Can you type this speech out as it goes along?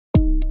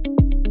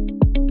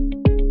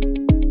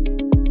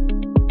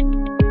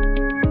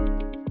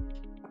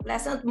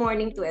Pleasant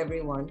morning to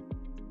everyone.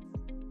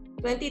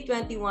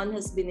 2021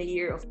 has been a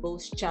year of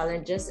both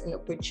challenges and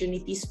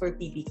opportunities for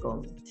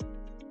PBCom.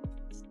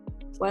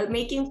 While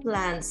making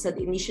plans had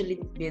initially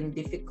been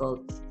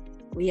difficult,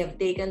 we have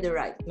taken the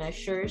right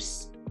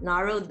measures,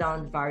 narrowed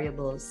down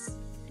variables,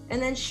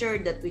 and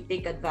ensured that we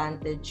take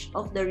advantage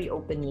of the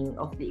reopening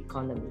of the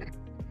economy.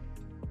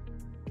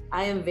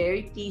 I am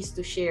very pleased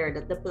to share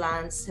that the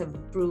plans have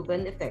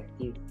proven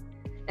effective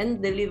and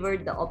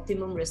delivered the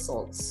optimum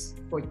results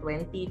for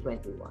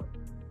 2021.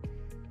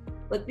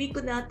 But we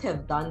could not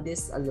have done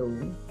this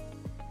alone.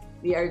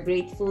 We are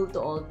grateful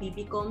to all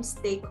PBCom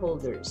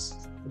stakeholders,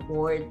 the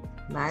board,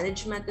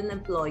 management and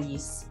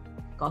employees,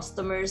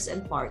 customers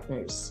and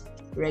partners,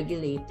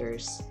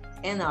 regulators,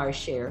 and our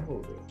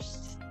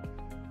shareholders.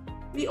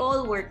 We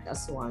all worked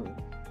as one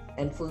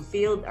and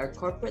fulfilled our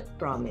corporate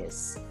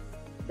promise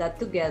that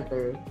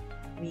together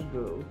we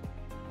grow.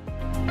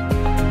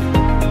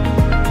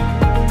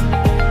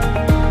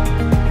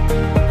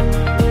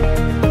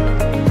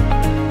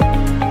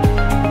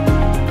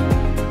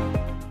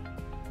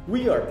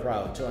 We are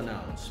proud to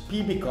announce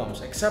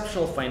PBCom's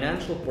exceptional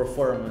financial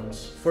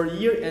performance for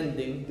year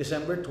ending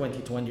December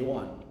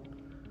 2021,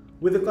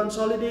 with a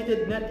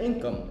consolidated net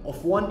income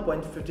of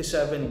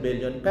 1.57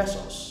 billion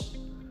pesos,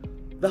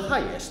 the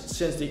highest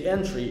since the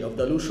entry of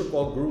the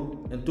Lucio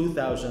Group in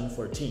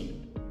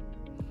 2014.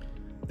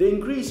 The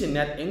increase in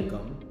net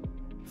income,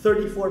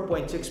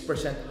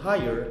 34.6%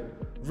 higher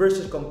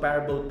versus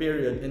comparable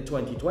period in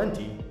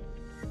 2020,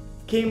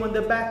 came on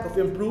the back of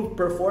improved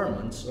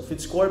performance of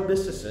its core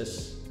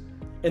businesses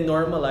and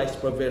normalized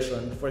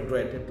provision for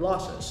credit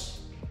losses.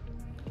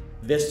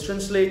 This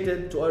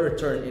translated to a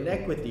return in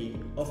equity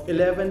of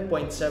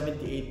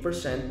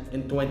 11.78%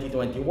 in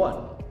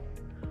 2021,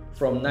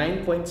 from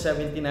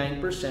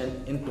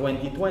 9.79% in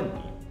 2020,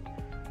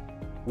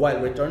 while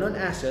return on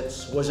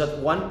assets was at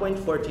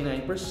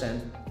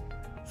 1.49%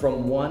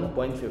 from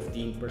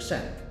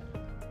 1.15%.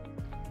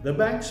 The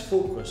bank's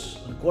focus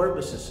on core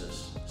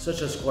businesses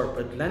such as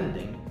corporate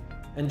lending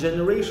and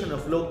generation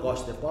of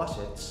low-cost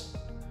deposits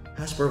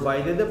has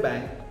provided the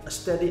bank a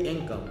steady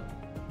income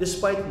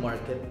despite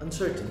market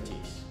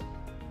uncertainties.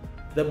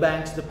 The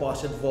bank's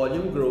deposit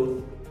volume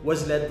growth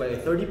was led by a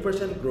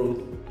 30%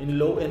 growth in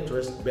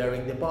low-interest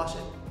bearing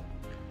deposit,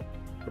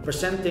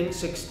 representing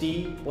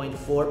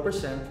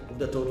 60.4% of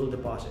the total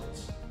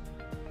deposits.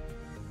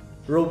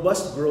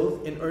 Robust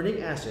growth in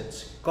earning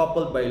assets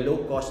coupled by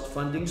low-cost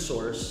funding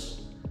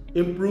source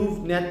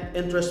improved net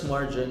interest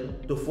margin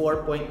to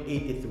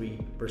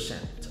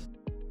 4.83%.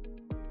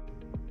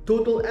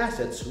 Total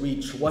assets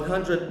reached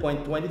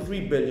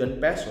 100.23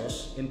 billion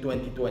pesos in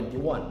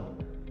 2021,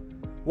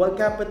 while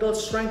capital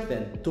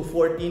strengthened to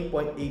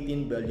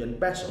 14.18 billion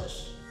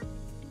pesos.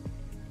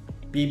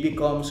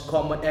 PBCom's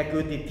Common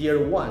Equity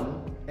Tier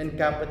 1 and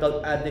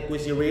Capital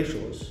Adequacy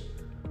ratios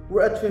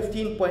were at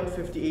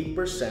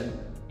 15.58%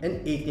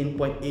 and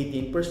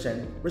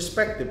 18.18%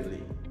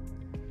 respectively,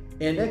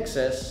 in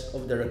excess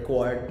of the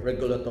required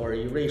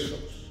regulatory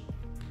ratios.